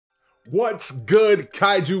What's good,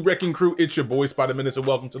 Kaiju Wrecking Crew? It's your boy Spider Menace, and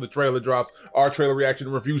welcome to the Trailer Drops, our trailer reaction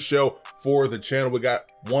and review show for the channel. We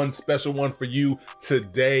got one special one for you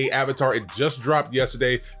today. Avatar, it just dropped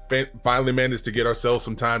yesterday. Finally managed to get ourselves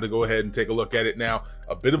some time to go ahead and take a look at it now.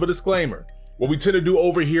 A bit of a disclaimer. What we tend to do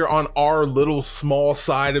over here on our little small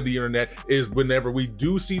side of the internet is whenever we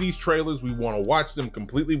do see these trailers, we want to watch them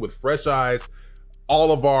completely with fresh eyes.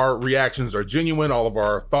 All of our reactions are genuine. All of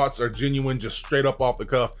our thoughts are genuine, just straight up off the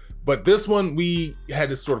cuff. But this one, we had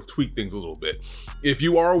to sort of tweak things a little bit. If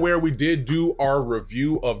you are aware, we did do our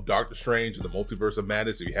review of Doctor Strange and the Multiverse of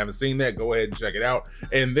Madness. If you haven't seen that, go ahead and check it out.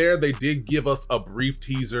 And there, they did give us a brief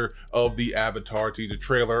teaser of the Avatar teaser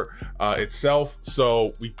trailer itself.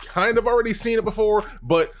 So we kind of already seen it before,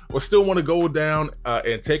 but we still want to go down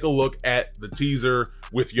and take a look at the teaser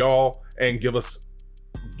with y'all and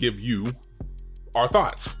give you our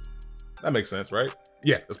thoughts. That makes sense, right?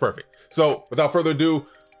 Yeah, that's perfect. So without further ado,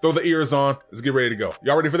 throw the ears on. Let's get ready to go.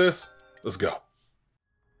 Y'all ready for this? Let's go.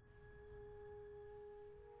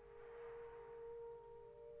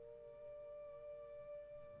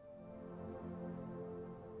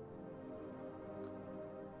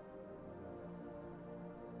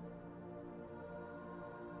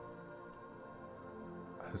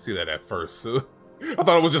 I didn't see that at first. I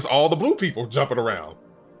thought it was just all the blue people jumping around.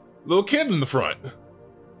 Little kid in the front.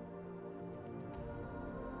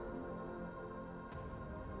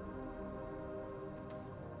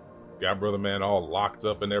 Got Brother Man all locked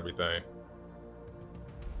up and everything.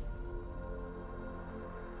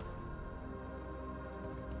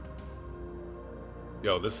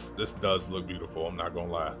 Yo, this does look beautiful, I'm not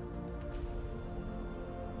gonna lie.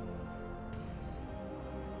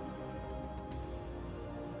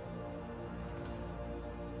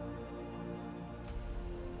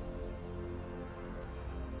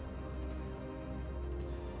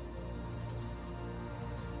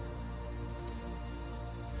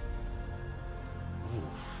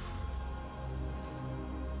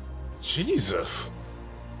 Jesus.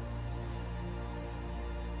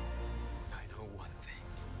 I know one thing.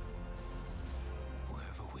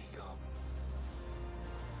 Wherever we go,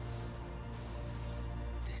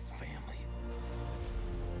 this family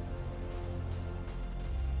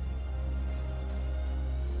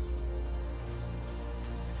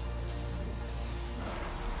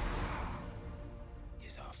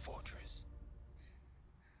is our fortress.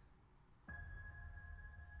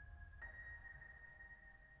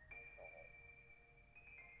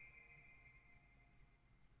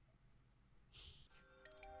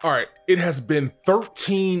 All right, it has been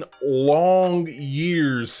 13 long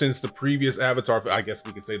years since the previous Avatar, I guess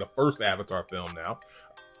we could say the first Avatar film now.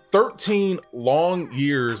 13 long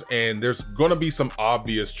years, and there's gonna be some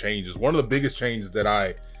obvious changes. One of the biggest changes that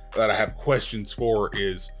I have questions for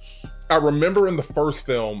is, I remember in the first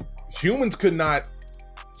film, humans could not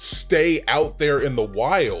stay out there in the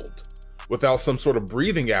wild without some sort of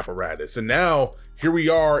breathing apparatus. And now, here we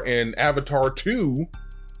are in Avatar 2,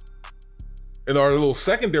 in our little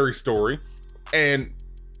secondary story, and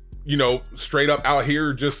you know, straight up out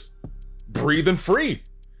here just breathing free.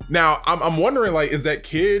 Now I'm wondering, like, is that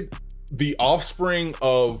kid the offspring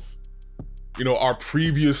of, you know, our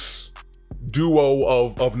previous duo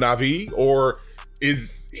of Na'vi, or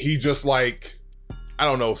is he just like, I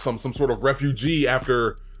don't know, some sort of refugee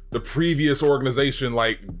after the previous organization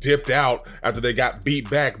like dipped out after they got beat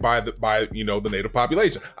back by you know, the native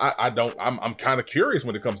population? I'm kind of curious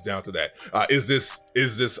when it comes down to that. Is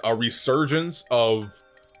this a resurgence of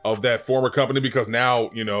that former company because now,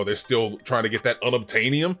 you know, they're still trying to get that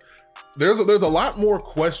unobtainium? There's a lot more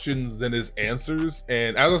questions than is answers,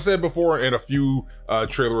 and as I said before in a few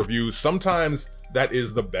trailer reviews, sometimes that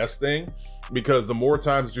is the best thing, because the more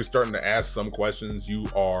times that you're starting to ask some questions, you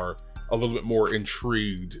are a little bit more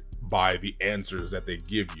intrigued by the answers that they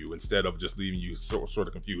give you, instead of just leaving you sort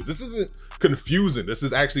of confused. This isn't confusing. This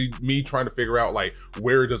is actually me trying to figure out, like,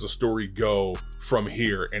 where does a story go from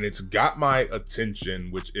here? And it's got my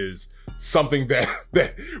attention, which is something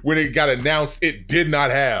that when it got announced, it did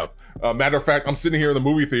not have. Matter of fact, I'm sitting here in the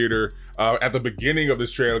movie theater at the beginning of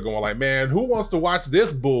this trailer going like, man, who wants to watch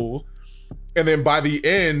this bull? And then by the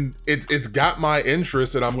end, it's got my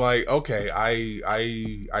interest, and I'm like, okay,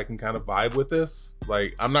 I can kind of vibe with this.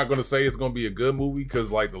 Like, I'm not gonna say it's gonna be a good movie,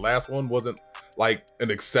 because like the last one wasn't like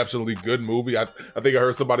an exceptionally good movie. I think I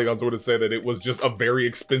heard somebody on Twitter say that it was just a very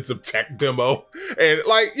expensive tech demo, and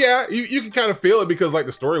like, yeah, you can kind of feel it, because like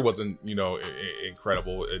the story wasn't, you know,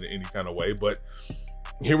 incredible in any kind of way. But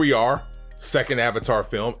here we are, second Avatar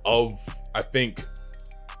film of, I think,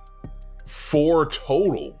 4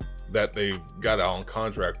 total that they've got on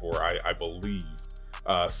contract for, I believe.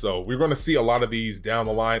 So we're gonna see a lot of these down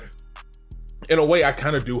the line. in a way, I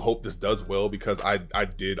kind of do hope this does well, because I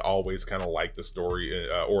did always kind of like the story,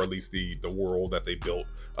 or at least the world that they built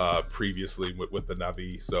previously with the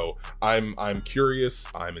Na'vi. So I'm curious,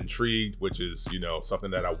 I'm intrigued, which is, you know,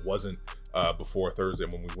 something that I wasn't before Thursday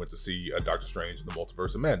when we went to see Doctor Strange in the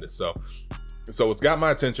Multiverse of Madness. So it's got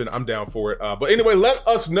my attention. I'm down for it. But anyway, let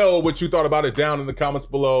us know what you thought about it down in the comments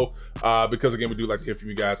below, because again, we do like to hear from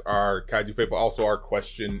you guys. Our Kaiju Faithful, also our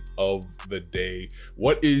question of the day: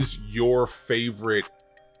 what is your favorite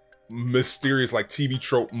mysterious, like, TV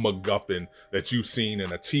trope MacGuffin that you've seen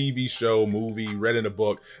in a TV show, movie, read in a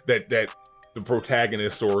book, that the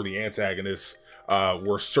protagonist or the antagonist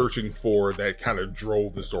were searching for, that kind of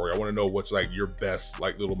drove the story? I want to know what's like your best,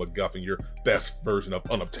 like, little MacGuffin, your best version of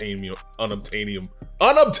unobtainium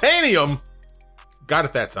got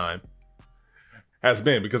it that time has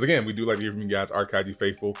been, because again, we do like to hear from you guys, our Kaiju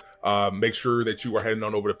Faithful. Make sure that you are heading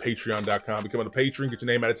on over to patreon.com, become a patron, get your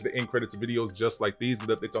name added to the end credits of videos just like these, with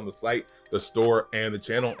updates on the site, the store, and the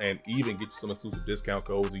channel, and even get you some exclusive discount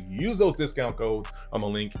codes. You can use those discount codes on the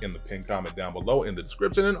link in the pinned comment down below in the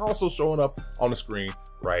description, and also showing up on the screen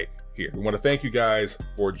right here. We want to thank you guys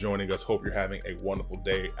for joining us. Hope you're having a wonderful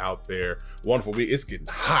day out there, wonderful week. It's getting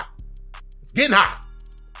hot. It's getting hot.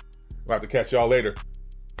 We'll have to catch y'all later.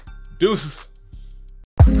 Deuces.